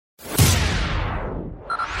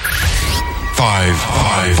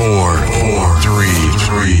5, 4, 3,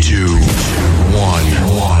 2,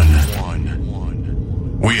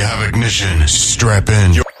 1. We have ignition. Strap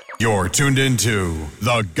in. You're tuned into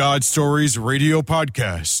the God Stories Radio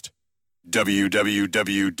Podcast.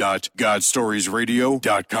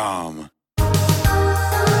 www.godstoriesradio.com.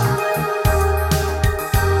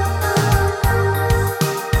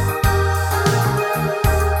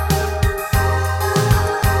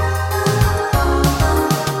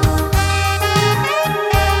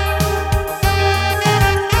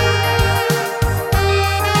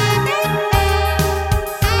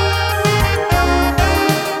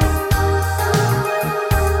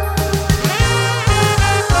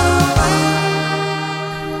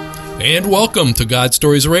 And welcome to God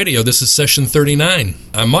Stories Radio. This is session 39.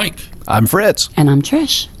 I'm Mike. I'm Fritz. And I'm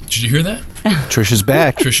Trish. Did you hear that? Trish is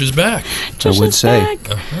back. Trish is back. Trish I would is say.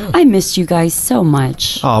 back. I missed you guys so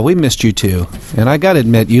much. Oh, we missed you too. And I got to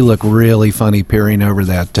admit, you look really funny peering over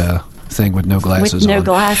that thing with no glasses With no on.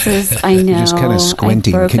 glasses, I know. You're just kind of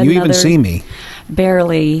squinting. I broke Can you even another- see me?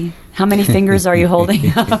 Barely. How many fingers are you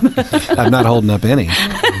holding up? I'm not holding up any.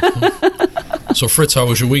 So, Fritz, how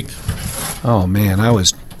was your week? Oh, man,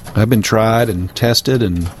 I've been tried and tested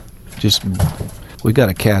and just... We got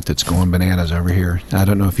a cat that's going bananas over here. I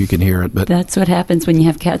don't know if you can hear it, but... That's what happens when you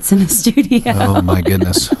have cats in the studio. Oh, my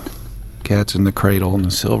goodness. Cats in the cradle and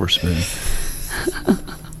the silver spoon.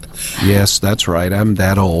 Yes, that's right. I'm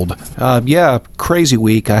that old. Yeah, crazy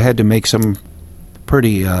week. I had to make some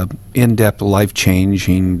pretty in-depth,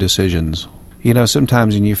 life-changing decisions. You know,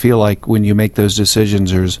 sometimes when you feel like when you make those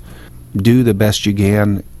decisions, there's do the best you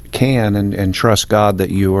can and trust God that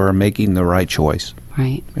you are making the right choice.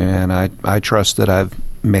 Right. And I trust that I've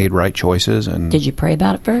made right choices. And Did you pray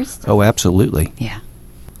about it first? Oh, absolutely. Yeah.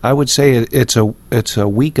 I would say it's a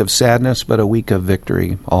week of sadness, but a week of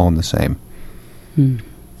victory, all in the same.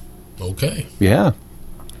 Okay. Yeah,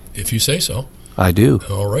 If you say so. I do.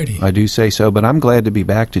 Alrighty. I do say so, but I'm glad to be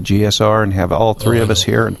back to GSR and have all three Oh, I of us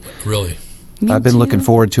know. here. And Really. Me I've been too. looking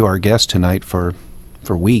forward to our guest tonight for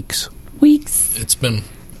weeks. Weeks. It's been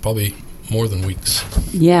probably more than weeks.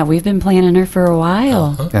 Yeah, we've been planning her for a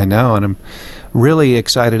while. Uh-huh. I know, and I'm really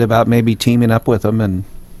excited about maybe teaming up with them and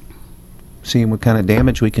seeing what kind of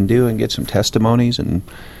damage we can do and get some testimonies and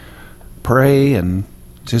pray, and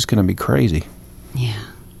it's just going to be crazy. Yeah.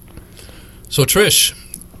 So, Trish,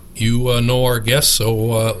 you know our guest, so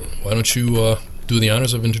why don't you do the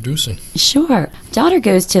honors of introducing? Sure. Daughter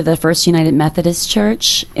goes to the First United Methodist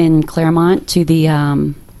Church in Claremont to the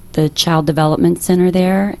Child Development Center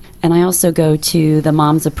there. And I also go to the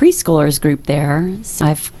Moms of Preschoolers group there. So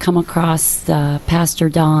I've come across Pastor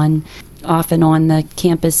Dawn often on the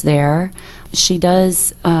campus there. She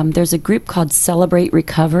does, there's a group called Celebrate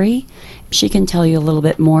Recovery. She can tell you a little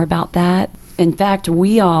bit more about that. In fact,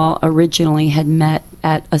 we all originally had met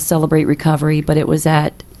at a Celebrate Recovery, but it was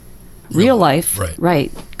at Real Life,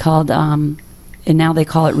 right. called, and now they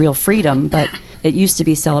call it Real Freedom, but it used to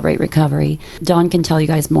be Celebrate Recovery. Dawn can tell you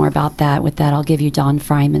guys more about that. With that, I'll give you Dawn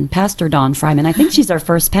Fryman, Pastor Dawn Fryman. I think she's our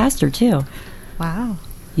first pastor, too. Wow.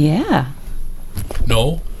 Yeah.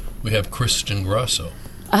 No, we have Christian Grasso.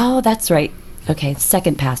 Oh, that's right. Okay,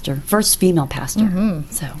 second pastor, first female pastor.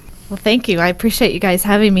 So, Well, thank you. I appreciate you guys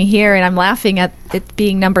having me here, and I'm laughing at it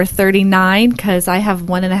being number 39 because I have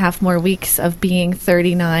 1.5 more weeks of being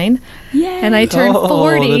 39. yay. And I turned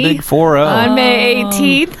 40 the big 4-0. on May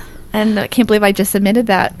 18th. And I can't believe I just admitted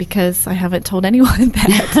that because I haven't told anyone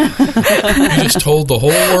that. You just told the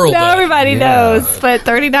whole world Now that. everybody knows. But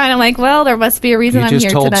 39, I'm like, well, there must be a reason You I'm just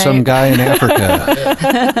here told tonight. some guy in Africa.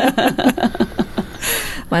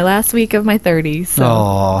 My last week of my 30s. So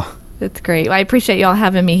Aw. it's great. I appreciate y'all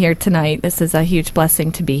having me here tonight. This is a huge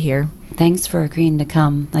blessing to be here. Thanks for agreeing to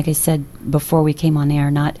come. Like I said before we came on air,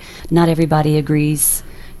 not everybody agrees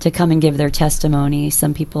to come and give their testimony.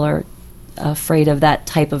 Some people are afraid of that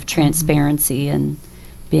type of transparency and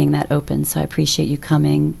being that open. So I appreciate you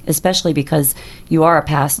coming, especially because you are a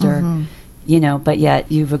pastor, but yet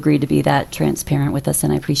you've agreed to be that transparent with us,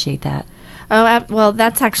 and I appreciate that. Oh, well,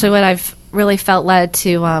 that's actually what I've really felt led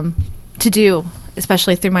to do,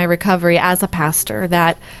 especially through my recovery as a pastor,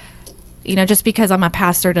 that, just because I'm a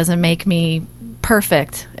pastor doesn't make me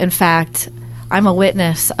perfect. In fact, I'm a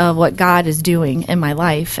witness of what God is doing in my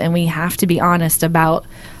life, and we have to be honest about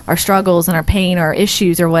our struggles and our pain, our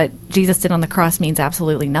issues, or what Jesus did on the cross means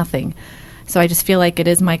absolutely nothing. So I just feel like it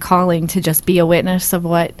is my calling to just be a witness of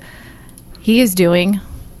what He is doing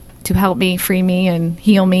to help me, free me, and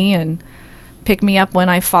heal me, and pick me up when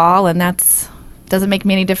I fall. And that's doesn't make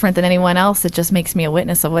me any different than anyone else. It just makes me a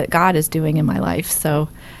witness of what God is doing in my life. So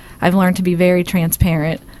I've learned to be very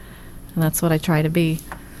transparent, and that's what I try to be.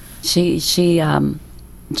 She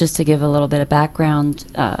just to give a little bit of background,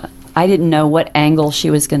 I didn't know what angle she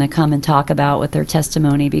was going to come and talk about with her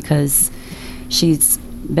testimony, because she's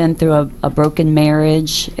been through a broken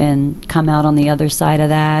marriage and come out on the other side of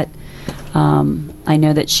that. I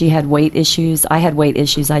know that she had weight issues. I had weight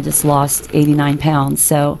issues. I just lost 89 pounds,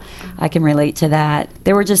 so I can relate to that.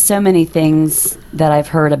 There were just so many things that I've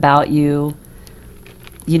heard about you,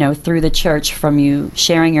 through the church, from you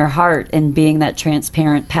sharing your heart and being that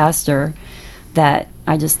transparent pastor, that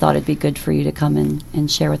I just thought it'd be good for you to come and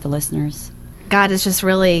share with the listeners. God has just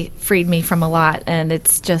really freed me from a lot, and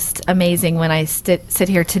it's just amazing when I sit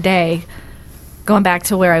here today, going back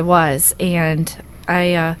to where I was, and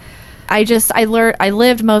I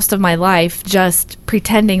lived most of my life just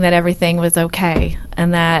pretending that everything was okay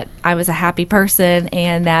and that I was a happy person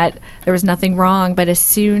and that there was nothing wrong. But as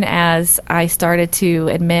soon as I started to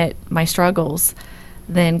admit my struggles,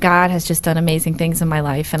 then God has just done amazing things in my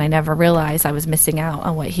life, and I never realized I was missing out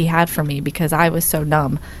on what He had for me because I was so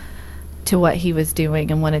numb to what He was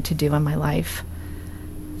doing and wanted to do in my life.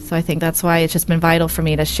 So I think that's why it's just been vital for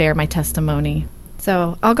me to share my testimony.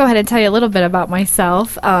 So I'll go ahead and tell you a little bit about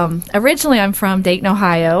myself. Originally, I'm from Dayton,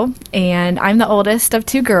 Ohio, and I'm the oldest of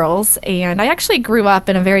two girls, and I actually grew up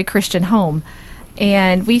in a very Christian home.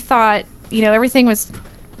 And we thought, everything was,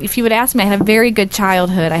 if you would ask me, I had a very good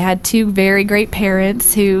childhood. I had two very great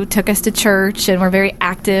parents who took us to church and were very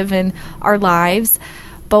active in our lives.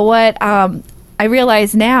 But what I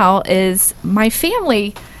realize now is my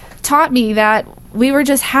family taught me that we were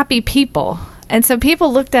just happy people. And so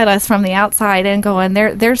people looked at us from the outside and going,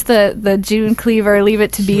 there's the June Cleaver, Leave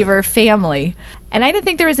It to Beaver family. And I didn't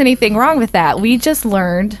think there was anything wrong with that. We just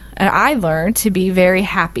learned, and I learned, to be very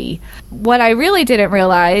happy. What I really didn't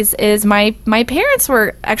realize is my parents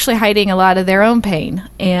were actually hiding a lot of their own pain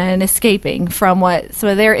and escaping from some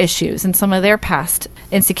of their issues and some of their past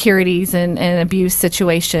insecurities and abuse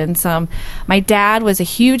situations. My dad was a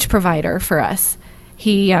huge provider for us.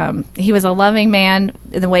 He was a loving man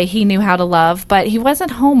in the way he knew how to love, but he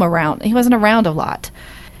wasn't he wasn't around a lot.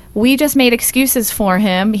 We just made excuses for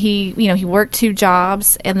him. He worked 2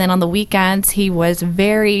 jobs, and then on the weekends he was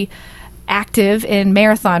very active in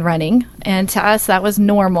marathon running, and to us that was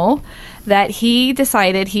normal, that he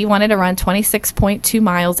decided he wanted to run 26.2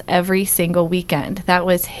 miles every single weekend. That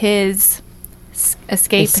was his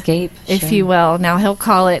escape, if sure. you will. Now he'll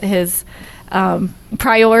call it his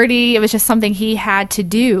priority. It was just something he had to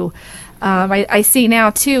do. I see now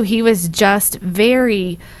too, he was just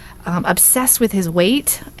very obsessed with his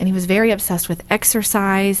weight, and he was very obsessed with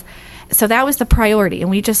exercise. So that was the priority. And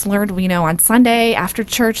we just learned, on Sunday after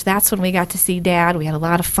church, that's when we got to see Dad. We had a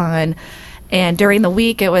lot of fun. And during the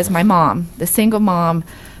week, it was my mom, the single mom,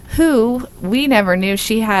 who we never knew if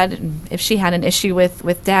she had an issue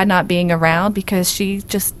with Dad not being around, because she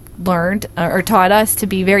just learned or taught us to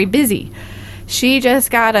be very busy. She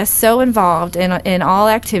just got us so involved in all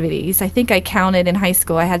activities. I think I counted in high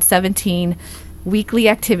school, I had 17 weekly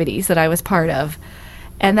activities that I was part of.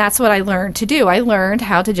 And that's what I learned to do. I learned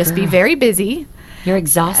how to just be very busy. You're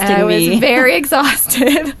exhausting me. I was me. very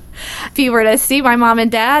exhausted. If you were to see my mom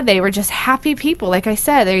and dad, they were just happy people. Like I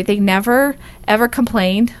said, they never, ever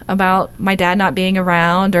complained about my dad not being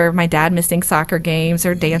around or my dad missing soccer games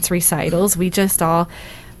or dance recitals. We just all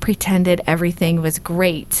pretended everything was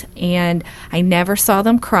great. And I never saw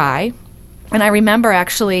them cry. And I remember,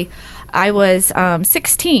 actually, I was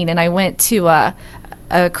 16, and I went to a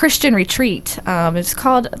Christian retreat. It's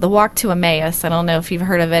called the Walk to Emmaus. I don't know if you've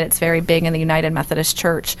heard of it. It's very big in the United Methodist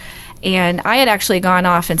Church. And I had actually gone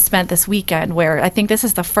off and spent this weekend where I think this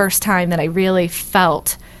is the first time that I really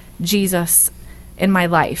felt Jesus in my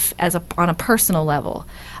life on a personal level.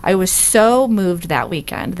 I was so moved that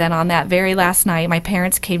weekend that on that very last night, my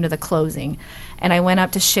parents came to the closing, and I went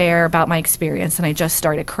up to share about my experience, and I just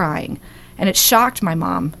started crying. And it shocked my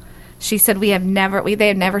mom. She said they had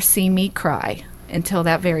never seen me cry until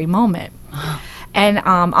that very moment. And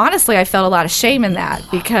honestly, I felt a lot of shame in that,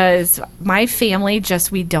 because my family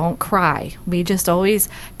we don't cry. We just always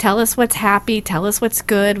tell us what's happy, tell us what's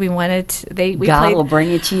good. We God will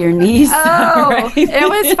bring you to your knees. Oh, right? It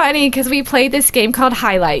was funny because we played this game called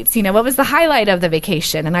Highlights. What was the highlight of the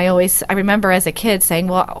vacation? And I remember as a kid saying,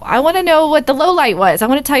 well, I want to know what the low light was. I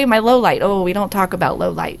want to tell you my low light. Oh, we don't talk about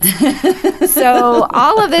low lights. So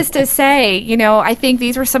all of this to say, I think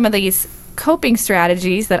these were some of these coping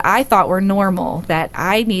strategies that I thought were normal, that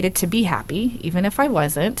I needed to be happy, even if I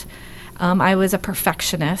wasn't. I was a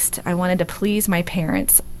perfectionist. I wanted to please my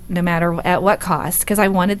parents, no matter at what cost, because I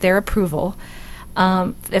wanted their approval.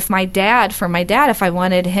 If I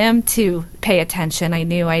wanted him to pay attention, I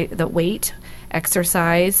knew the weight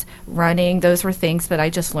exercise, running. Those were things that I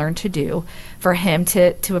just learned to do for him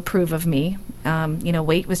to approve of me.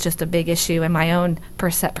 Weight was just a big issue in my own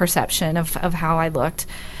perception of how I looked.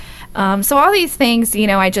 So all these things,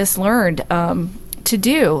 I just learned to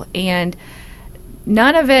do, and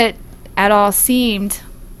none of it at all seemed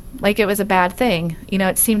like it was a bad thing.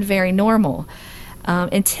 It seemed very normal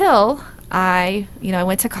until I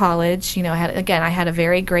went to college. I had a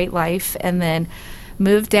very great life, and then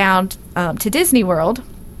moved down to Disney World.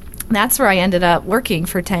 That's where I ended up working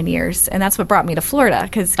for 10 years, and that's what brought me to Florida,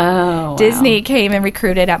 because Disney came and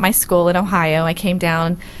recruited at my school in Ohio. I came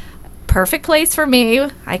down. Perfect place for me.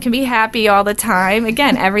 I can be happy all the time.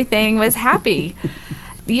 Again, everything was happy.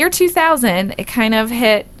 The year 2000, I kind of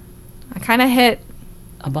hit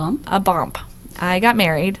a bump. I got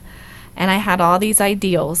married, and I had all these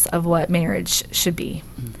ideals of what marriage should be.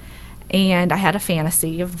 And I had a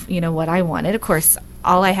fantasy of, what I wanted. Of course,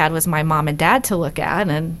 all I had was my mom and dad to look at,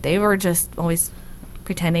 and they were just always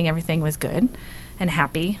pretending everything was good and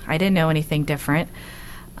happy. I didn't know anything different.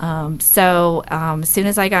 So as soon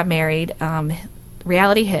as I got married,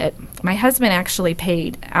 reality hit. My husband actually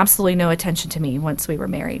paid absolutely no attention to me once we were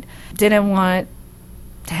married. Didn't want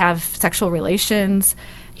to have sexual relations.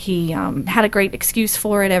 He had a great excuse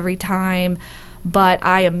for it every time, but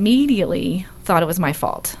I immediately thought it was my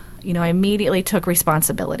fault. I immediately took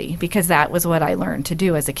responsibility, because that was what I learned to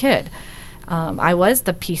do as a kid. I was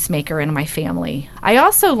the peacemaker in my family. I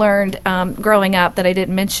also learned growing up that I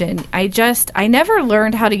didn't mention, I never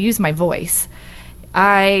learned how to use my voice.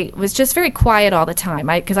 I was just very quiet all the time,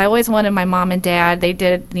 because I always wanted my mom and dad. They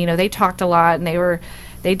did, they talked a lot, and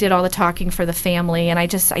they did all the talking for the family, and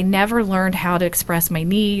I never learned how to express my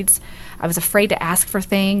needs. I was afraid to ask for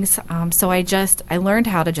things, so I learned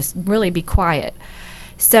how to just really be quiet.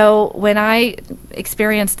 So when I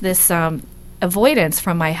experienced this avoidance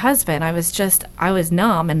from my husband, I was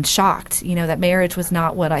numb and shocked, that marriage was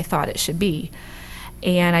not what I thought it should be.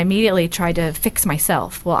 And I immediately tried to fix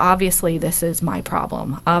myself. Well, obviously this is my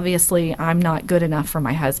problem. Obviously I'm not good enough for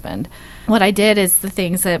my husband. What I did is the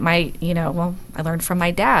things that I learned from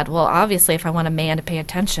my dad. Well, obviously if I want a man to pay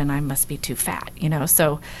attention, I must be too fat,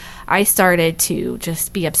 So I started to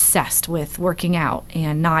just be obsessed with working out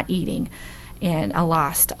and not eating. And I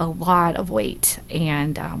lost a lot of weight.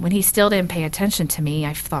 And when he still didn't pay attention to me,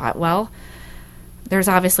 I thought, well, there's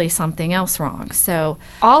obviously something else wrong. So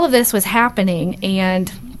all of this was happening.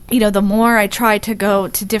 And, the more I tried to go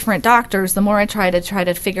to different doctors, the more I tried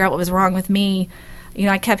to figure out what was wrong with me.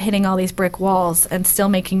 I kept hitting all these brick walls and still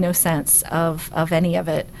making no sense of any of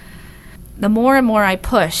it. The more and more I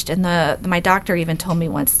pushed, and my doctor even told me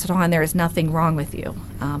once, Dawn, there is nothing wrong with you.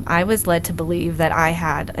 I was led to believe that I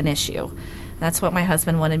had an issue. That's what my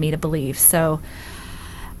husband wanted me to believe. So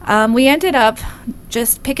we ended up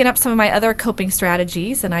just picking up some of my other coping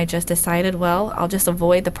strategies, and I just decided, well, I'll just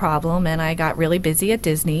avoid the problem. And I got really busy at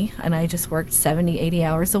Disney, and I just worked 70, 80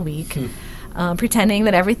 hours a week, pretending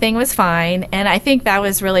that everything was fine. And I think that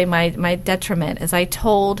was really my detriment, is I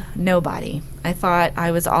told nobody. I thought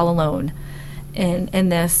I was all alone in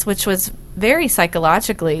this, which was very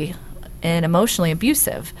psychologically and emotionally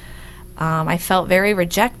abusive. I felt very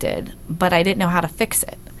rejected, but I didn't know how to fix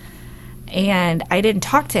it. And I didn't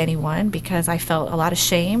talk to anyone because I felt a lot of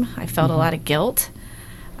shame. I felt a lot of guilt.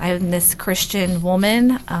 I'm this Christian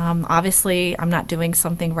woman. Obviously, I'm not doing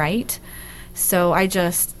something right. So I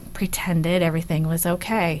just pretended everything was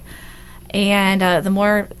okay. And the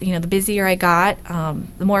more, the busier I got,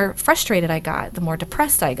 the more frustrated I got, the more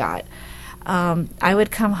depressed I got. I would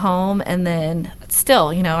come home, and then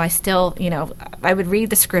I would read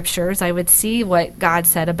the scriptures. I would see what God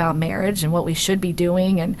said about marriage and what we should be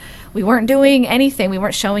doing, and we weren't doing anything. We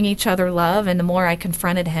weren't showing each other love, and the more I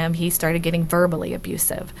confronted him, he started getting verbally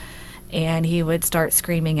abusive, and he would start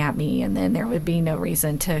screaming at me, and then there would be no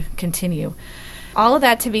reason to continue. All of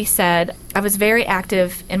that to be said, I was very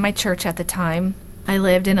active in my church at the time. I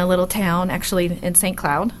lived in a little town, actually in St.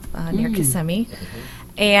 Cloud, near Kissimmee.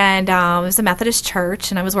 And it was a Methodist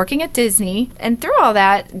church, and I was working at Disney. And through all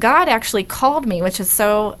that, God actually called me, which is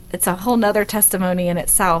it's a whole nother testimony in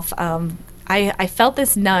itself. I felt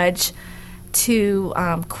this nudge to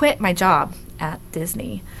quit my job at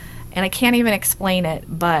Disney. And I can't even explain it,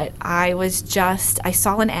 but I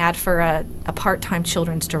saw an ad for a part-time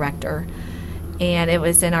children's director. And it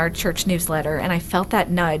was in our church newsletter, and I felt that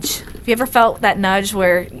nudge. Have you ever felt that nudge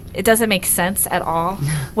where it doesn't make sense at all,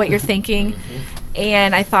 what you're thinking?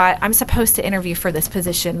 And I thought, I'm supposed to interview for this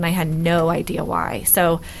position, and I had no idea why.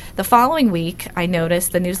 So the following week, I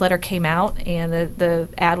noticed the newsletter came out, and the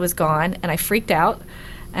ad was gone, and I freaked out.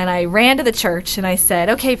 And I ran to the church and I said,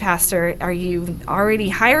 okay, Pastor, are you already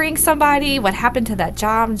hiring somebody? What happened to that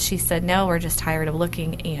job? And she said, no, we're just tired of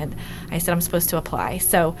looking. And I said, I'm supposed to apply.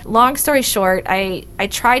 So long story short, I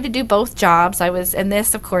tried to do both jobs. And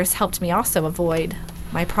this, of course, helped me also avoid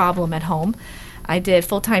my problem at home. I did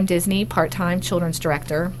full-time Disney, part-time children's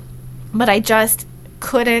director. But I just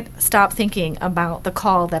couldn't stop thinking about the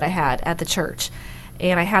call that I had at the church.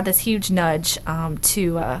 And I had this huge nudge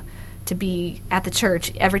to be at the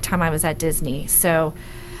church every time I was at Disney. So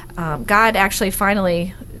God actually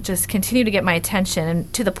finally just continued to get my attention,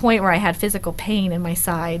 and to the point where I had physical pain in my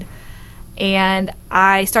side. And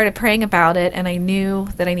I started praying about it, and I knew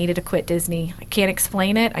that I needed to quit Disney. I can't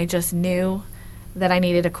explain it. I just knew that I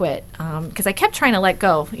needed to quit because I kept trying to let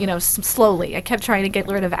go, slowly. I kept trying to get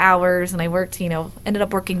rid of hours, and I worked, ended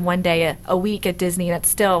up working one day a week at Disney, and it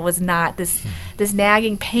still was not this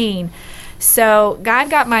nagging pain. So God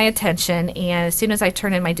got my attention, and as soon as I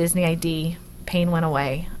turned in my Disney ID, pain went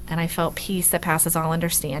away, and I felt peace that passes all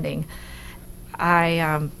understanding.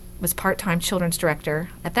 I was part-time children's director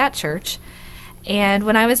at that church, and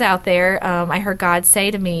when I was out there, I heard God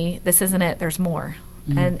say to me, this isn't it, there's more.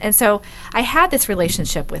 And so I had this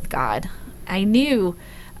relationship with God. I knew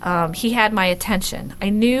He had my attention. I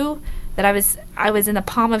knew that I was in the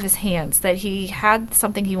palm of His hands, that He had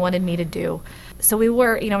something He wanted me to do. So we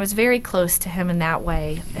were, I was very close to Him in that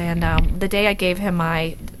way. And the day I gave Him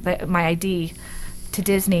my ID to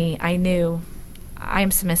Disney, I knew I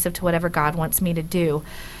am submissive to whatever God wants me to do.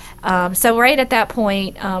 So right at that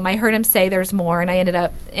point, I heard Him say there's more, and I ended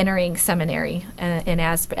up entering seminary in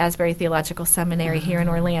Asbury Theological Seminary here in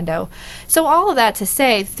Orlando. So all of that to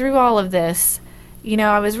say, through all of this,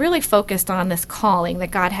 I was really focused on this calling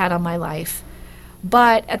that God had on my life.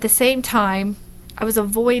 But at the same time, I was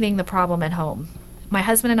avoiding the problem at home. My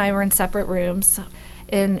husband and I were in separate rooms.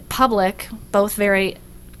 In public, both very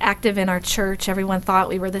active in our church. Everyone thought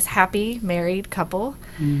we were this happy married couple.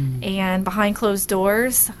 And behind closed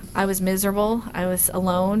doors, I was miserable. I was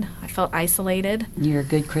alone. I felt isolated. You're a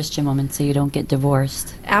good Christian woman, so you don't get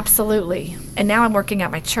divorced. Absolutely. And now I'm working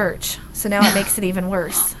at my church, so now it makes it even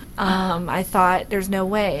worse. I thought there's no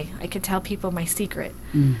way I could tell people my secret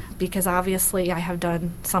because obviously I have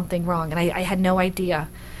done something wrong, and I had no idea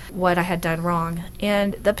what I had done wrong.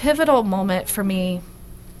 And the pivotal moment for me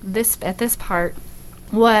at this part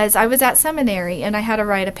was I was at seminary, and I had to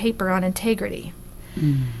write a paper on integrity.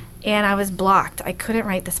 And I was blocked. I couldn't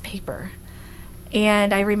write this paper.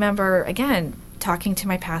 And I remember, again, talking to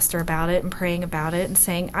my pastor about it and praying about it and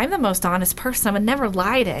saying, I'm the most honest person. I would never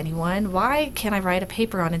lie to anyone. Why can't I write a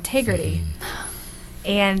paper on integrity?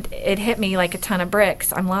 And it hit me like a ton of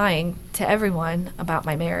bricks. I'm lying to everyone about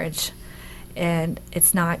my marriage, and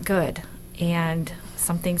it's not good, and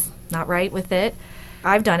something's not right with it.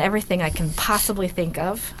 I've done everything I can possibly think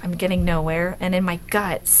of. I'm getting nowhere, and in my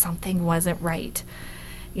gut, something wasn't right.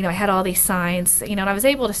 I had all these signs, and I was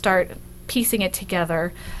able to start piecing it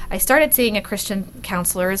together. I started seeing a Christian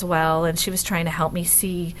counselor as well, and she was trying to help me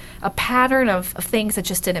see a pattern of things that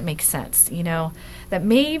just didn't make sense, that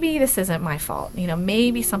maybe this isn't my fault,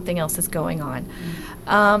 maybe something else is going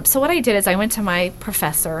on. So what I did is I went to my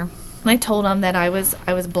professor, and I told him that I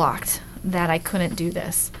was blocked, that I couldn't do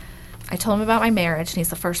this. I told him about my marriage, and he's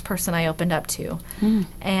the first person I opened up to.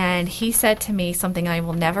 And he said to me something I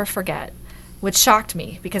will never forget, which shocked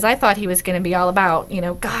me because I thought he was going to be all about,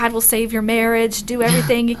 God will save your marriage, do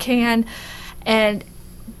everything you can.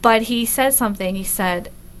 But he said something. He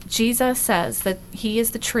said, Jesus says that He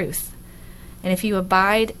is the truth. And if you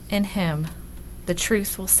abide in Him, the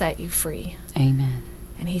truth will set you free. Amen.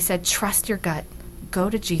 And he said, trust your gut. Go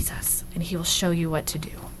to Jesus, and He will show you what to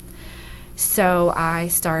do. So I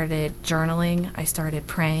started journaling. I started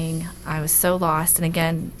praying. I was so lost, and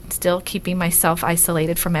again, still keeping myself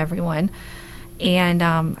isolated from everyone. And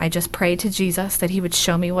I just prayed to Jesus that He would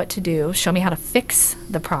show me what to do, show me how to fix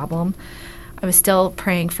the problem. I was still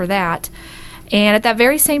praying for that. And at that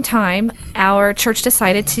very same time, our church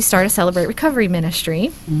decided to start a Celebrate Recovery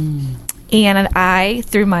ministry. And I,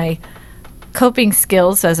 through my coping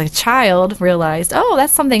skills as a child, realized,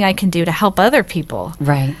 that's something I can do to help other people.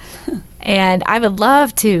 Right. And I would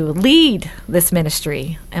love to lead this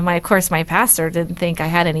ministry. And of course, my pastor didn't think I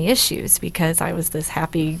had any issues because I was this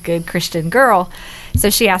happy, good Christian girl.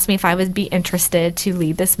 So she asked me if I would be interested to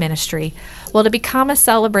lead this ministry. Well, to become a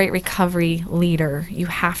Celebrate Recovery leader, you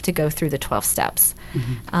have to go through the 12 steps.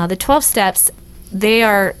 The 12 steps, they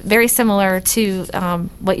are very similar to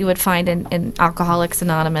what you would find in Alcoholics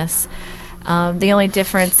Anonymous. The only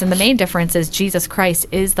difference, and the main difference, is Jesus Christ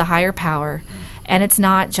is the higher power, And it's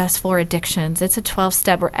not just for addictions. It's a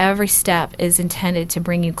 12-step where every step is intended to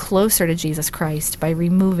bring you closer to Jesus Christ by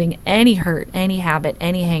removing any hurt, any habit,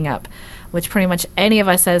 any hang-up, which pretty much any of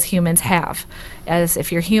us as humans have. As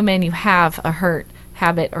if you're human, you have a hurt,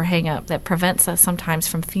 habit, or hang-up that prevents us sometimes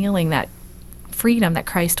from feeling that freedom that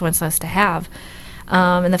Christ wants us to have.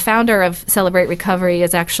 And the founder of Celebrate Recovery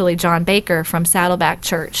is actually John Baker from Saddleback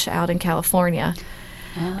Church out in California.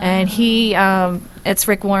 And it's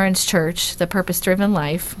Rick Warren's church, The Purpose-Driven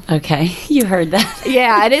Life. Okay, you heard that.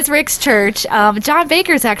 Yeah, it is Rick's church. John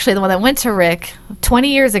Baker's actually the one that went to Rick 20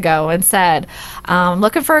 years ago and said,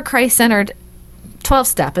 looking for a Christ-centered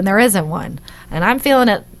 12-step, and there isn't one. And I'm feeling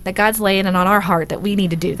it, that God's laying it on our heart that we need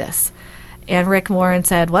to do this. And Rick Warren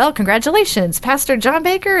said, well, congratulations, Pastor John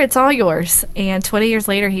Baker, it's all yours. And 20 years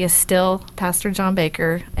later, he is still Pastor John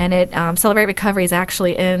Baker. And Celebrate Recovery is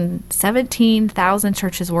actually in 17,000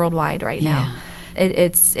 churches worldwide right now.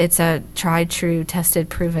 It's a tried, true, tested,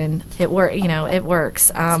 proven. It works.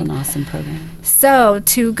 It's an awesome program. So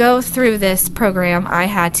to go through this program, I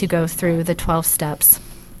had to go through the 12 steps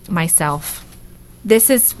myself. This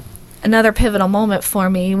is another pivotal moment for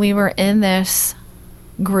me. We were in this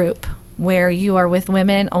group where you are with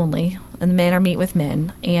women only, and the men are meet with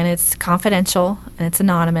men, and it's confidential, and it's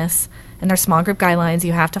anonymous, and there's small group guidelines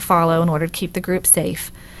you have to follow in order to keep the group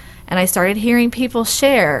safe. And I started hearing people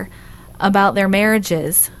share about their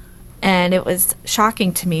marriages, and it was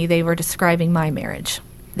shocking to me. They were describing my marriage.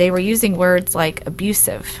 They were using words like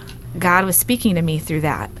abusive. God was speaking to me through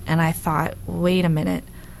that, and I thought, wait a minute,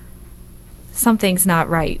 something's not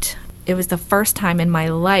right. It was the first time in my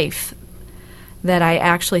life that I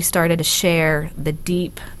actually started to share the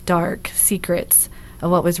deep, dark secrets of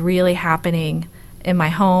what was really happening in my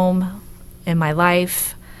home, in my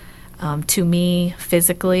life, to me,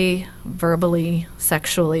 physically, verbally,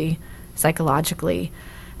 sexually, psychologically.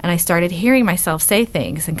 And I started hearing myself say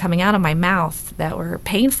things and coming out of my mouth that were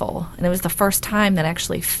painful. And it was the first time that I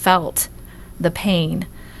actually felt the pain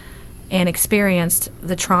and experienced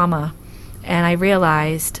the trauma. And I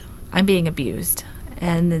realized I'm being abused.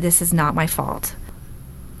 And this is not my fault.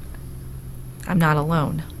 I'm not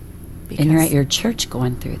alone. And you're at your church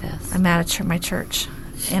going through this. I'm at my church,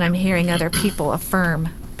 and I'm hearing other people affirm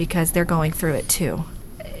because they're going through it too.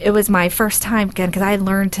 It was my first time, again, because I had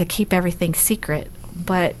learned to keep everything secret.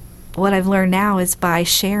 But what I've learned now is by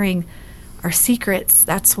sharing our secrets,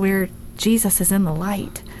 that's where Jesus is in the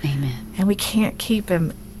light. Amen. And we can't keep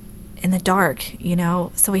him in the dark,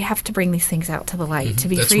 so we have to bring these things out to the light to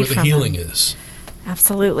be free from them. That's where the healing is.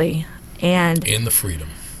 Absolutely. And the freedom.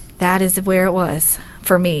 That is where it was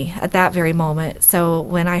for me at that very moment. So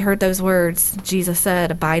when I heard those words, Jesus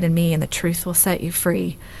said, abide in me and the truth will set you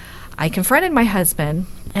free. I confronted my husband,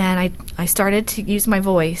 and I started to use my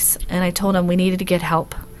voice, and I told him we needed to get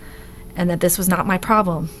help and that this was not my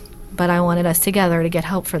problem, but I wanted us together to get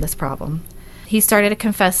help for this problem. He started to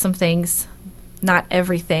confess some things, not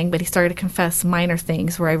everything, but he started to confess minor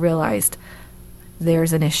things where I realized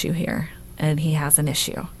there's an issue here. And he has an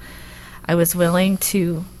issue. I was willing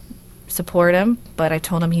to support him, but I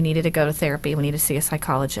told him he needed to go to therapy. We needed to see a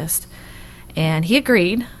psychologist. And he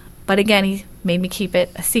agreed, but again, he made me keep it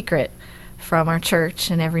a secret from our church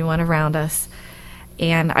and everyone around us.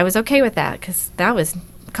 And I was okay with that because that was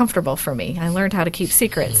comfortable for me. I learned how to keep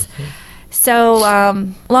secrets. So,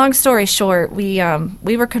 long story short, we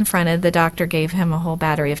were confronted. The doctor gave him a whole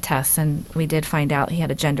battery of tests, and we did find out he had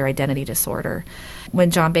a gender identity disorder. When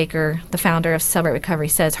John Baker, the founder of Celebrate Recovery,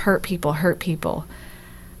 says, hurt people,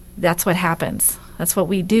 that's what happens. That's what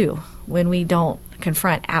we do when we don't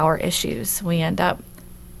confront our issues. We end up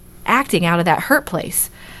acting out of that hurt place,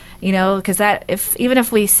 because even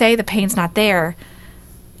if we say the pain's not there,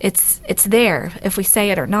 it's there. If we say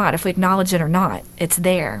it or not, if we acknowledge it or not, it's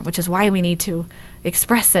there, which is why we need to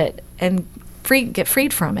express it and get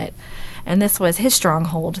freed from it. And this was his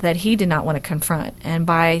stronghold that he did not want to confront. And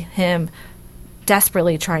by him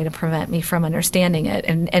desperately trying to prevent me from understanding it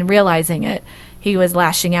and realizing it, he was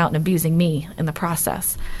lashing out and abusing me in the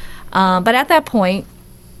process. But at that point,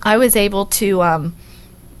 I was able to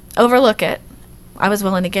overlook it. I was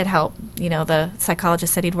willing to get help. The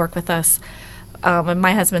psychologist said he'd work with us. And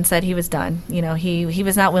my husband said he was done. He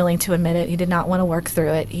was not willing to admit it. He did not want to work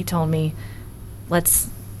through it. He told me,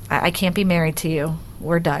 I can't be married to you.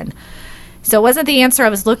 We're done. So it wasn't the answer I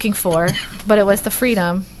was looking for, but it was the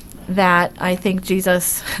freedom that I think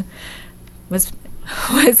Jesus was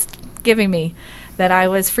giving me, that I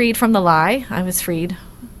was freed from the lie. I was freed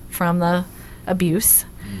from the abuse,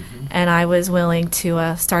 and I was willing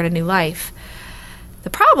to start a new life. The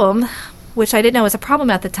problem, which I didn't know was a problem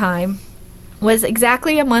at the time, was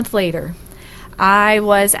exactly a month later, I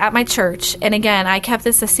was at my church, and again, I kept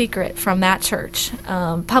this a secret from that church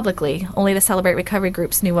publicly. Only the Celebrate Recovery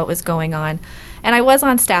groups knew what was going on. And I was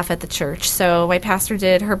on staff at the church, so my pastor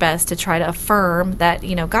did her best to try to affirm that,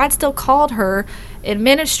 God still called her in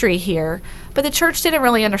ministry here, but the church didn't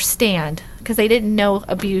really understand because they didn't know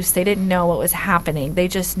abuse. They didn't know what was happening. They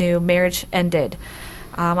just knew marriage ended.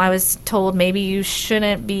 I was told maybe you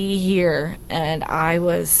shouldn't be here, and I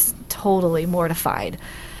was totally mortified.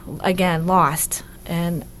 Again, lost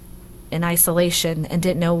and in isolation and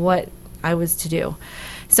didn't know what I was to do.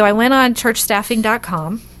 So I went on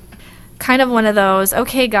churchstaffing.com, kind of one of those,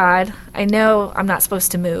 okay, God, I know I'm not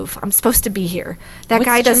supposed to move. I'm supposed to be here. That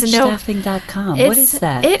guy doesn't know. Churchstaffing.com. What is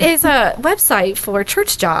that? It is a website for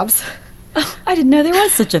church jobs. Oh, I didn't know there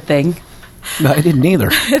was such a thing. No, I didn't either.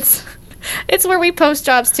 It's where we post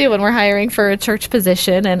jobs too when we're hiring for a church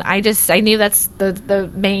position, and I knew that's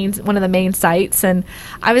the main one of the main sites, and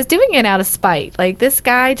I was doing it out of spite. Like, this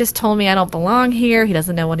guy just told me I don't belong here. He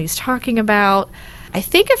doesn't know what he's talking about. I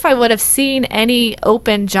think if I would have seen any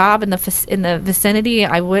open job in the vicinity,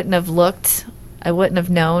 I wouldn't have looked. I wouldn't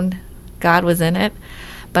have known God was in it.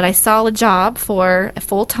 But I saw a job for a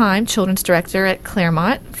full-time children's director at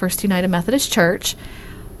Claremont, First United Methodist Church.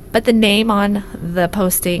 But the name on the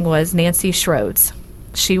posting was Nancy Schroeds.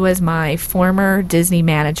 She was my former Disney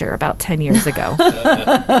manager about 10 years ago.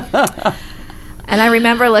 And I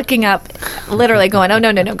remember looking up, literally going, oh,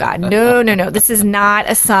 no, God. No. This is not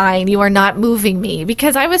a sign. You are not moving me.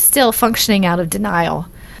 Because I was still functioning out of denial.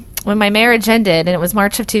 When my marriage ended, and it was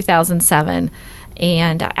March of 2007,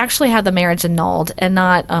 and I actually had the marriage annulled, and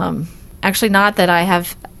not that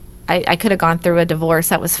I could have gone through a divorce.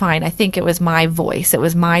 That was fine. I think it was my voice. It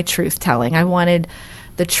was my truth telling. I wanted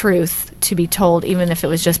the truth to be told, even if it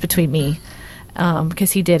was just between me,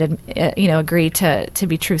 because he did, agree to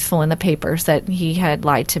be truthful in the papers that he had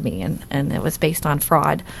lied to me, and it was based on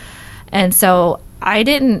fraud. And so I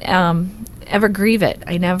didn't ever grieve it.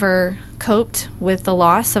 I never coped with the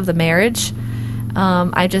loss of the marriage.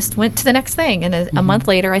 I just went to the next thing. And a month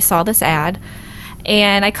later, I saw this ad.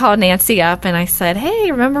 And I called Nancy up and I said,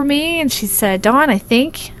 hey, remember me? And she said, Dawn, I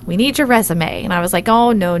think we need your resume. And I was like,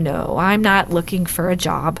 oh, no, I'm not looking for a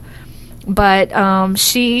job. But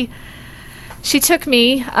she took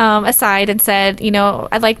me aside and said,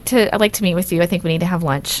 I'd like to meet with you. I think we need to have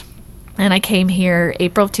lunch. And I came here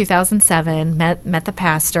April of 2007, met the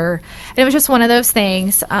pastor. And it was just one of those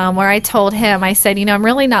things where I told him, I said, I'm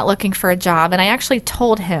really not looking for a job. And I actually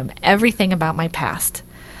told him everything about my past,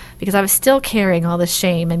 because I was still carrying all this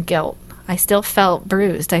shame and guilt. I still felt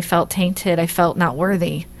bruised. I felt tainted. I felt not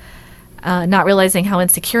worthy, not realizing how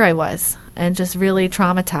insecure I was, and just really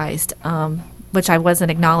traumatized, which I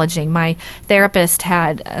wasn't acknowledging. My therapist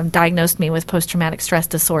had diagnosed me with post-traumatic stress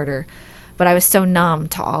disorder, but I was so numb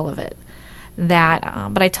to all of it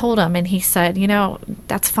but I told him, and he said,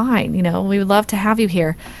 that's fine. We would love to have you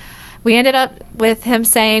here. We ended up with him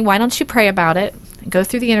saying, why don't you pray about it? Go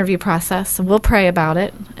through the interview process, and we'll pray about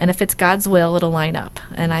it. And if it's God's will, it'll line up.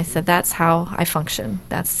 And I said, that's how I function.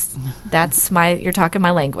 That's you're talking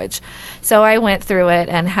my language. So I went through it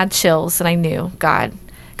and had chills, and I knew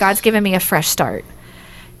God's given me a fresh start.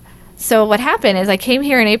 So what happened is I came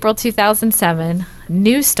here in April 2007,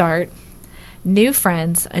 new start, new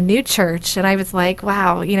friends, a new church. And I was like,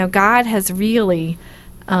 wow, God has really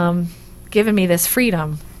given me this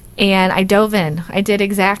freedom. And I dove in. I did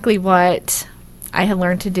exactly what I had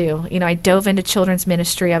learned to do. I dove into children's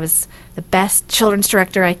ministry. I was the best children's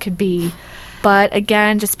director I could be. But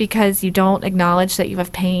again, just because you don't acknowledge that you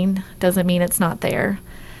have pain doesn't mean it's not there.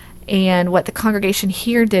 And what the congregation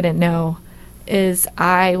here didn't know is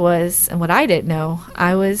I was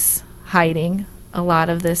hiding a lot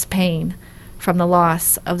of this pain from the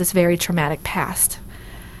loss of this very traumatic past.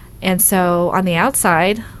 And so on the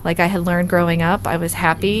outside, like I had learned growing up, I was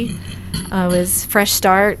happy. It was fresh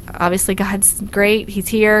start. Obviously, God's great. He's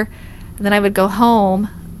here. And then I would go home,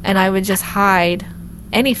 and I would just hide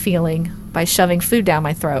any feeling by shoving food down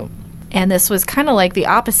my throat. And this was kind of like the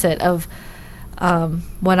opposite of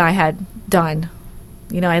what I had done.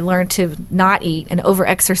 I learned to not eat and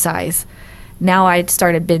over-exercise. Now I'd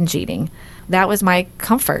started binge eating. That was my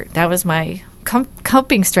comfort. That was my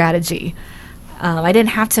coping strategy. I didn't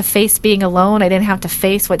have to face being alone. I didn't have to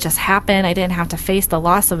face what just happened. I didn't have to face the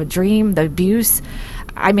loss of a dream, the abuse.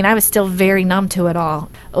 I was still very numb to it all.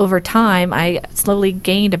 Over time, I slowly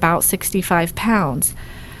gained about 65 pounds.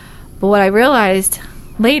 But what I realized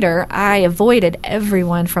later, I avoided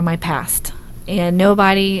everyone from my past. And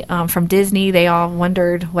nobody from Disney, they all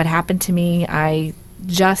wondered what happened to me. I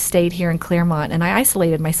just stayed here in Claremont, and I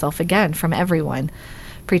isolated myself again from everyone,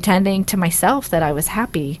 pretending to myself that I was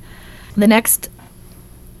happy. The next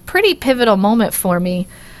pretty pivotal moment for me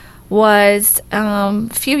was a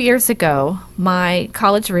few years ago. My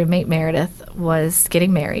college roommate, Meredith, was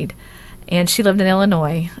getting married, and she lived in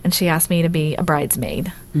Illinois, and she asked me to be a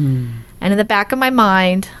bridesmaid. And in the back of my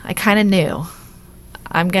mind, I kind of knew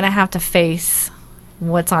I'm going to have to face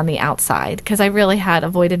what's on the outside, because I really had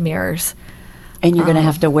avoided mirrors. And you're going to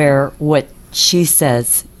have to wear what she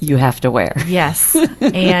says you have to wear. Yes.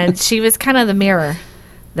 And she was kind of the mirror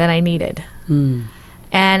that I needed.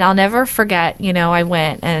 And I'll never forget, I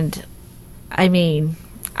went, and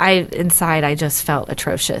inside I just felt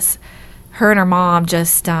atrocious. Her and her mom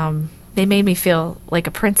just, they made me feel like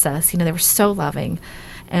a princess. They were so loving,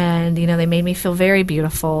 and, they made me feel very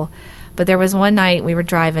beautiful. But there was one night we were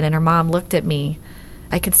driving, and her mom looked at me.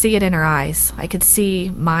 I could see it in her eyes. I could see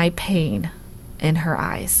my pain in her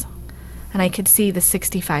eyes. And I could see the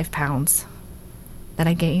 65 pounds that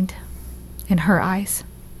I gained in her eyes.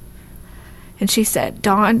 And she said,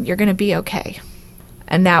 "Dawn, you're going to be okay."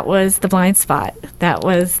 And that was the blind spot. That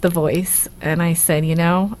was the voice. And I said,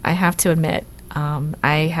 I have to admit,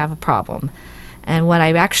 I have a problem. And what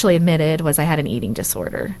I actually admitted was I had an eating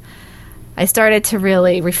disorder. I started to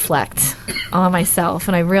really reflect on myself,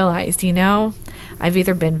 and I realized, I've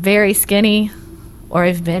either been very skinny or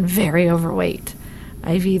I've been very overweight.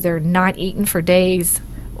 I've either not eaten for days,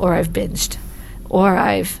 or I've binged, or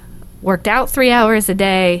I've worked out 3 hours a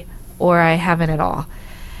day, or I haven't at all.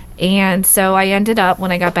 And so I ended up,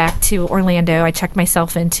 when I got back to Orlando, I checked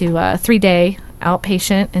myself into a 3-day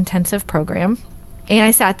outpatient intensive program. And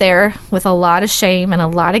I sat there with a lot of shame and a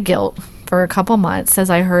lot of guilt for a couple months as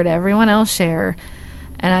I heard everyone else share.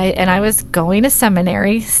 And I was going to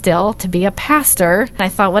seminary still to be a pastor. And I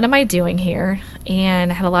thought, what am I doing here?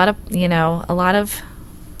 And I had a lot of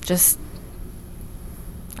just,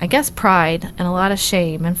 I guess, pride and a lot of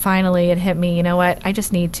shame. And finally it hit me, I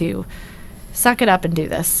just need to suck it up and do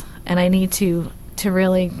this. And I need to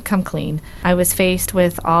really come clean. I was faced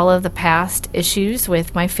with all of the past issues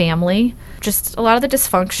with my family, just a lot of the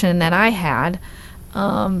dysfunction that I had,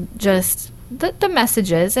 just the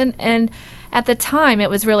messages. And at the time, it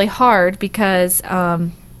was really hard because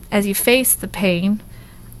as you face the pain,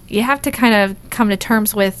 you have to kind of come to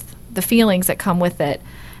terms with the feelings that come with it.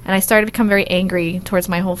 And I started to become very angry towards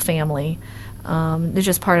my whole family. It's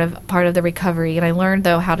just part of the recovery. And I learned,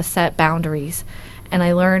 though, how to set boundaries. And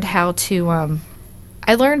I learned how to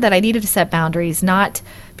I learned that I needed to set boundaries, not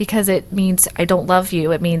because it means I don't love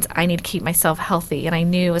you. It means I need to keep myself healthy. And I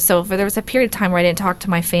knew. So there was a period of time where I didn't talk to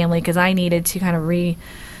my family because I needed to kind of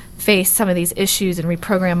face some of these issues and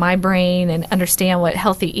reprogram my brain and understand what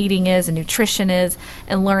healthy eating is and nutrition is,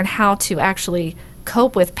 and learn how to actually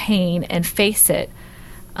cope with pain and face it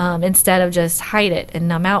instead of just hide it and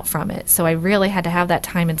numb out from it. So I really had to have that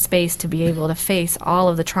time and space to be able to face all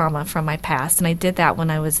of the trauma from my past. And I did that when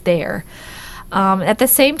I was there. At the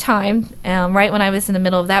same time, right when I was in the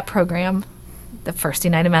middle of that program, the First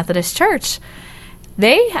United Methodist Church,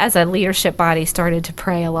 they, as a leadership body, started to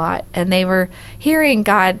pray a lot, and they were hearing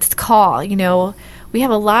God's call. We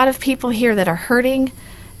have a lot of people here that are hurting,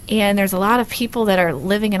 and there's a lot of people that are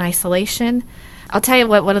living in isolation. I'll tell you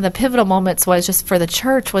what one of the pivotal moments was just for the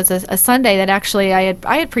church was a Sunday that actually I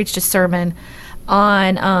had preached a sermon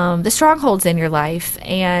on the strongholds in your life,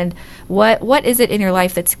 and what is it in your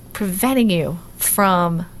life that's preventing you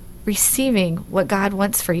from receiving what God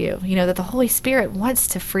wants for you. That the Holy Spirit wants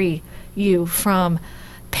to free you from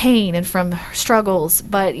pain and from struggles,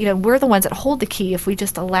 but we're the ones that hold the key if we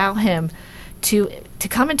just allow Him to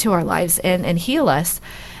come into our lives and heal us.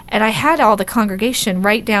 And I had all the congregation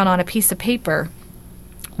write down on a piece of paper,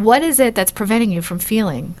 what is it that's preventing you from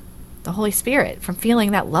feeling the Holy Spirit, from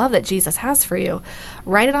feeling that love that Jesus has for you?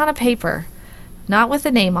 Write it on a paper, not with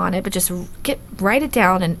a name on it, but just write it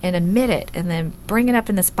down and admit it, and then bring it up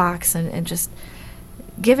in this box and just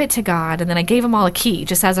give it to God. And then I gave them all a key,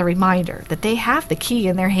 just as a reminder that they have the key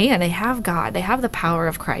in their hand. They have God. They have the power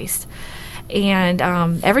of Christ. And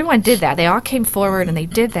everyone did that. They all came forward and they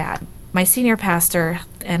did that. My senior pastor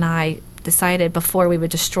and I decided before we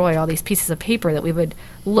would destroy all these pieces of paper that we would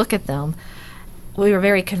look at them. We were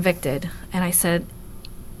very convicted. And I said,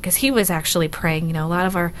 because he was actually praying, a lot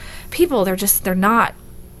of our people, they're not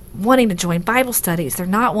wanting to join Bible studies. They're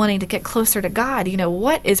not wanting to get closer to God.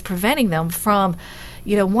 What is preventing them from,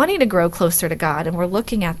 wanting to grow closer to God? And we're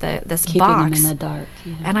looking at this Keeping box. Keeping him in the dark.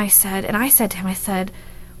 Yeah. And I said to him,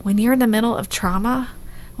 when you're in the middle of trauma,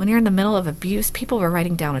 when you're in the middle of abuse, people were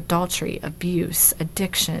writing down adultery, abuse,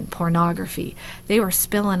 addiction, pornography. They were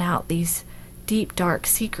spilling out these deep, dark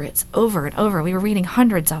secrets over and over. We were reading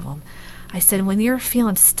hundreds of them. I said, when you're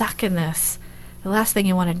feeling stuck in this, the last thing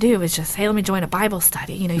you want to do is just, hey, let me join a Bible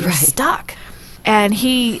study. You know, you're Right. stuck. And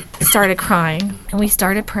he started crying, and we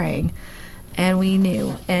started praying, and we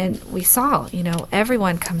knew, and we saw, you know,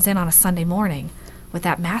 everyone comes in on a Sunday morning with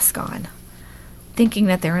that mask on, thinking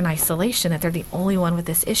that they're in isolation, that they're the only one with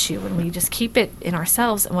this issue, and we just keep it in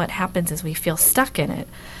ourselves, and what happens is we feel stuck in it.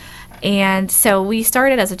 And so we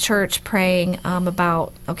started as a church praying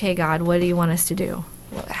about, okay, God, what do you want us to do?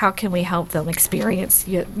 How can we help them experience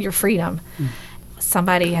your freedom?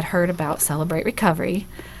 Somebody had heard about Celebrate Recovery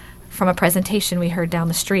from a presentation we heard down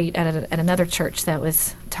the street at another church that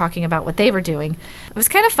was talking about what they were doing. It was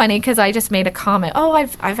kind of funny because I just made a comment, oh,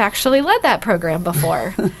 I've actually led that program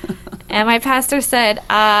before. And my pastor said,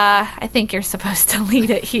 I think you're supposed to lead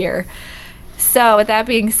it here. So with that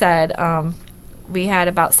being said, we had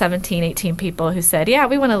about 17, 18 people who said, yeah,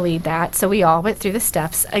 we want to lead that. So we all went through the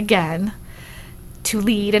steps again to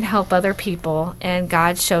lead and help other people, and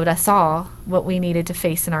God showed us all what we needed to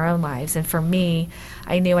face in our own lives. And for me,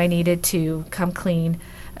 I knew I needed to come clean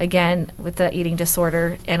again with the eating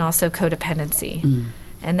disorder and also codependency.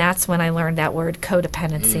 And that's when I learned that word,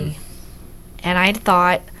 codependency. And I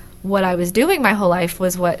thought what I was doing my whole life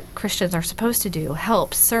was what Christians are supposed to do,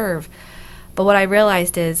 help, serve. But what I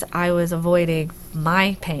realized is I was avoiding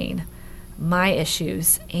my pain, my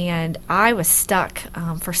issues, and I was stuck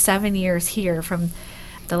for 7 years here. From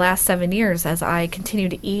the last 7 years, as I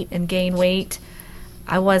continued to eat and gain weight,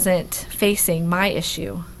 I wasn't facing my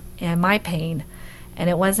issue and my pain. And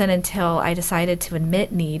it wasn't until I decided to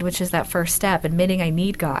admit need, which is that first step, admitting I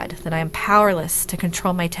need God, that I am powerless to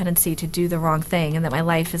control my tendency to do the wrong thing, and that my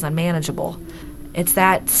life is unmanageable. It's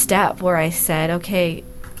that step where I said, okay,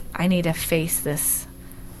 I need to face this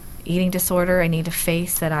eating disorder. I need to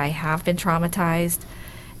face that I have been traumatized,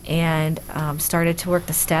 and started to work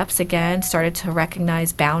the steps again, started to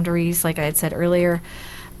recognize boundaries, like I had said earlier,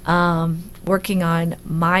 working on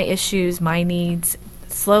my issues, my needs.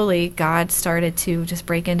 Slowly, God started to just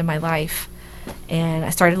break into my life, and I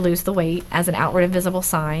started to lose the weight as an outward and visible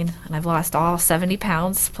sign, and I've lost all 70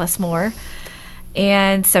 pounds plus more.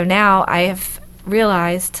 And so now I have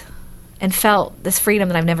realized and felt this freedom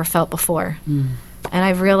that I've never felt before. And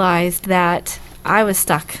I've realized that I was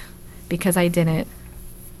stuck because I didn't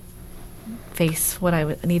face what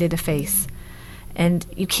I needed to face. And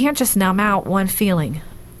you can't just numb out one feeling.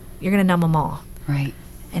 You're going to numb them all. Right.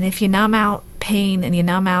 And if you numb out pain and you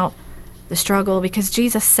numb out the struggle, because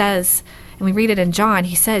Jesus says, and we read it in John,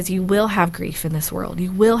 he says, you will have grief in this world.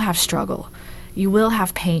 You will have struggle. You will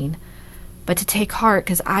have pain. But to take heart,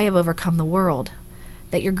 because I have overcome the world,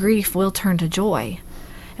 that your grief will turn to joy.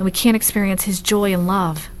 And we can't experience his joy and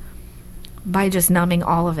love by just numbing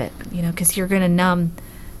all of it, you know, because you're going to numb,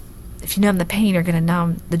 if you numb the pain, you're going to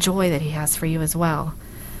numb the joy that he has for you as well.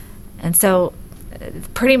 And so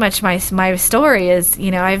pretty much my story is,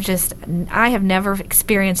 you know, I have never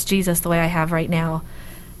experienced Jesus the way I have right now.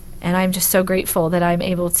 And I'm just so grateful that I'm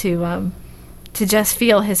able to just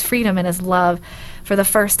feel his freedom and his love. For the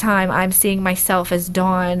first time, I'm seeing myself as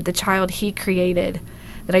Dawn, the child he created,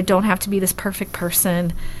 that I don't have to be this perfect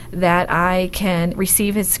person, that I can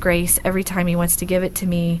receive his grace every time he wants to give it to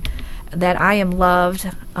me, that I am loved,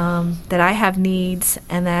 that I have needs,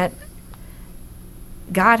 and that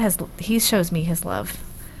God he shows me his love.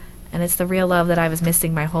 And it's the real love that I was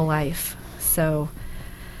missing my whole life. So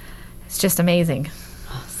it's just amazing.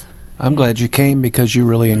 I'm glad you came because you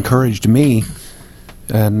really encouraged me.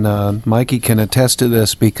 And Mikey can attest to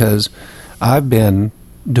this because I've been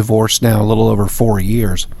divorced now a little over 4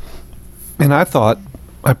 years. And I thought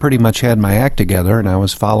I pretty much had my act together and I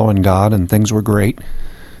was following God and things were great.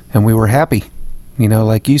 And we were happy, you know,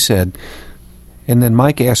 like you said. And then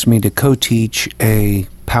Mike asked me to co-teach a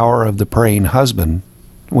Power of the Praying Husband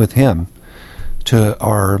with him to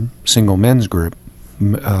our single men's group,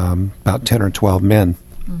 about 10 or 12 men.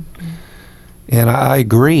 Mm-hmm. And I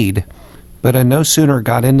agreed, but I no sooner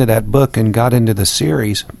got into that book and got into the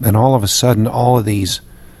series, and all of a sudden all of these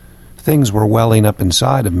things were welling up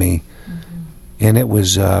inside of me. Mm-hmm. And it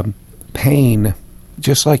was pain,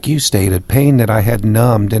 just like you stated, pain that I had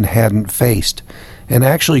numbed and hadn't faced, and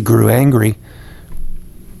actually grew angry.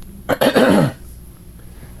 I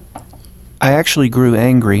actually grew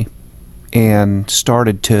angry and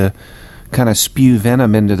started to kind of spew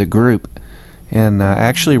venom into the group, and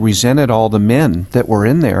actually resented all the men that were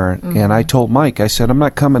in there. Mm-hmm. And I told Mike, I said, I'm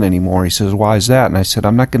not coming anymore. He says, why is that? And I said,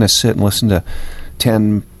 I'm not going to sit and listen to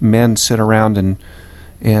 10 men sit around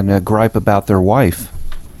and gripe about their wife,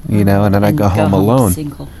 you know, and then I go home alone.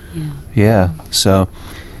 Single. Yeah. So,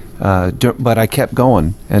 but I kept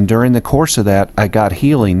going. And during the course of that, I got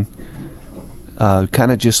healing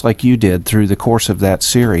kind of just like you did through the course of that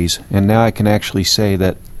series. And now I can actually say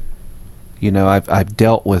that, I've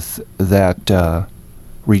dealt with that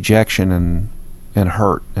rejection and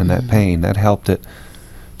hurt and that pain. That helped it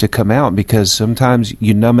to come out, because sometimes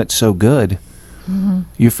you numb it so good,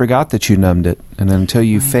 you forgot that you numbed it. And until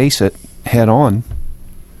you face it head on,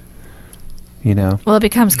 Well, it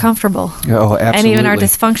becomes comfortable. Oh, absolutely. And even our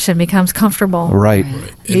dysfunction becomes comfortable. Right.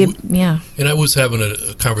 And I was having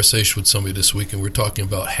a conversation with somebody this week, and we were talking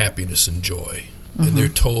about happiness and joy. And they're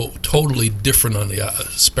totally different on the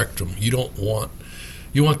spectrum. You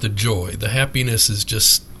want the joy. The happiness is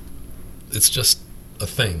just a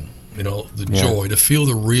thing. The joy, to feel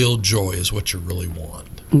the real joy is what you really want.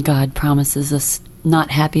 God promises us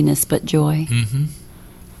not happiness but joy. Mm-hmm.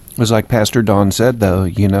 It was like Pastor Don said, though,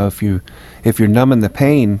 if you're numbing the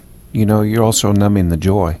pain, you're also numbing the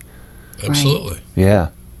joy. Absolutely. Right. Yeah.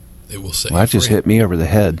 It will set Well, that just hit me over the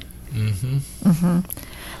head.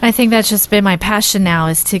 I think that's just been my passion now,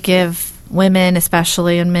 is to give women,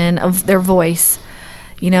 especially, and men of their voice.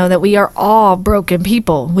 That we are all broken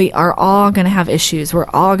people. We are all going to have issues. We're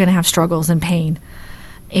all going to have struggles and pain.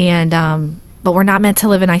 And but we're not meant to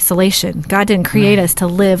live in isolation. God didn't create us to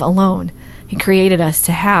live alone. He created us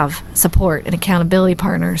to have support and accountability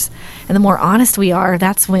partners. And the more honest we are,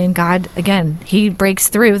 that's when God, again, He breaks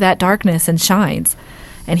through that darkness and shines.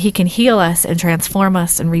 And He can heal us and transform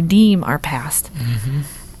us and redeem our past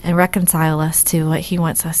and reconcile us to what He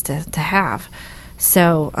wants us to have.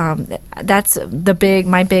 So that's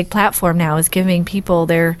my big platform now, is giving people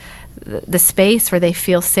the space where they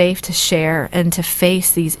feel safe to share and to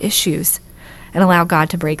face these issues and allow God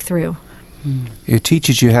to break through. It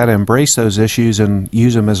teaches you how to embrace those issues and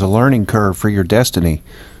use them as a learning curve for your destiny.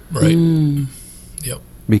 Right. Yep.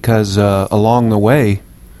 Because along the way,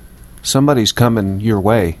 somebody's coming your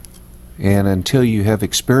way, and until you have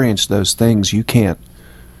experienced those things, you can't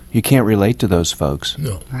relate to those folks.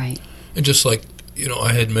 No. Right. And just like,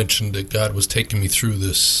 I had mentioned that God was taking me through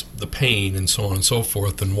the pain and so on and so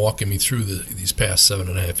forth, and walking me through these past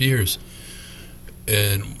 7.5 years.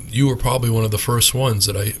 And you were probably one of the first ones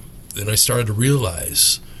that I started to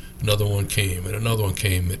realize. Another one came, and another one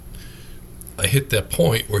came. I hit that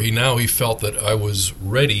point where he felt that I was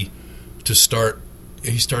ready to start.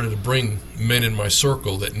 He started to bring men in my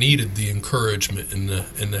circle that needed the encouragement and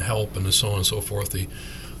the help and the so on and so forth, the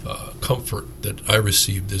comfort that I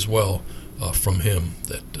received as well from him.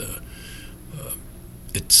 That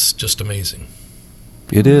it's just amazing.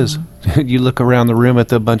 It is. You look around the room at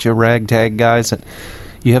the bunch of ragtag guys, and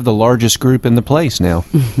you have the largest group in the place now.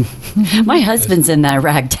 My husband's in that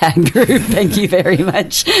ragtag group. Thank you very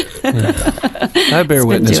much. I bear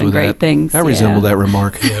witness with great that. Things. I resemble that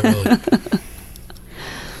remark. Yeah, really.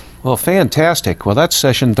 Well, fantastic. Well, that's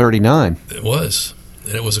session 39. It was,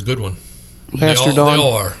 and it was a good one. Pastor Don? They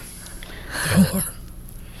all are.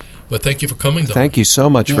 But thank you for coming, Don. Thank you so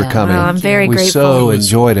much for coming. Well, I'm very we grateful. so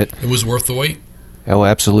enjoyed it. It was worth the wait. Oh,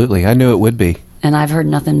 absolutely. I knew it would be. And I've heard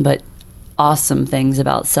nothing but awesome things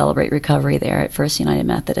about Celebrate Recovery there at First United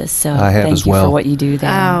Methodist. So I have thank as you well. for what you do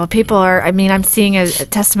there. Oh, people are, I'm seeing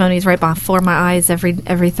testimonies right before my eyes every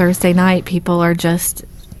Thursday night. People are just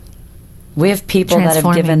We have people that have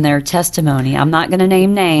transforming. given their testimony. I'm not going to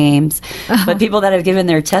name names, but people that have given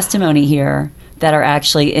their testimony here that are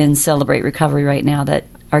actually in Celebrate Recovery right now that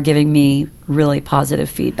are giving me really positive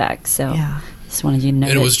feedback. So just wanted you to know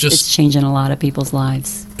And it that was just- it's changing a lot of people's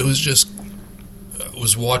lives. It was just, I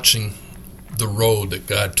was watching the road that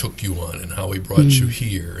God took you on and how He brought you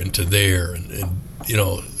here and to there and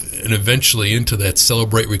and eventually into that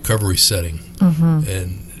Celebrate Recovery setting.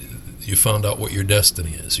 And you found out what your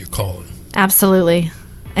destiny is, your calling. absolutely.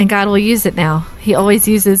 And God will use it now. He always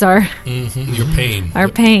uses our Your pain.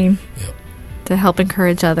 pain Yep. to help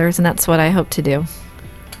encourage others, and that's what I hope to do.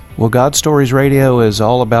 Well, God Stories Radio is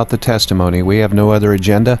all about the testimony. We have no other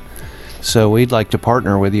agenda. So we'd like to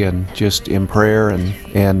partner with you and just in prayer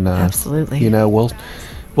and Absolutely.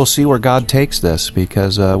 we'll see where God takes this,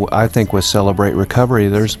 because I think with Celebrate Recovery,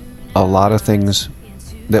 there's a lot of things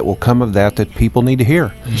that will come of that people need to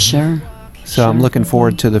hear. Sure. So I'm looking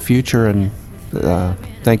forward to the future, and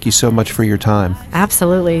thank you so much for your time.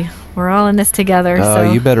 Absolutely. We're all in this together. Oh,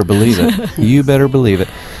 so. you better believe it. You better believe it.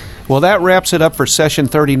 Well, that wraps it up for session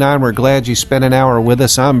 39. We're glad you spent an hour with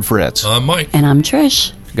us. I'm Fritz. I'm Mike. And I'm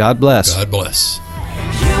Trish. God bless. God bless.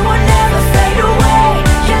 You are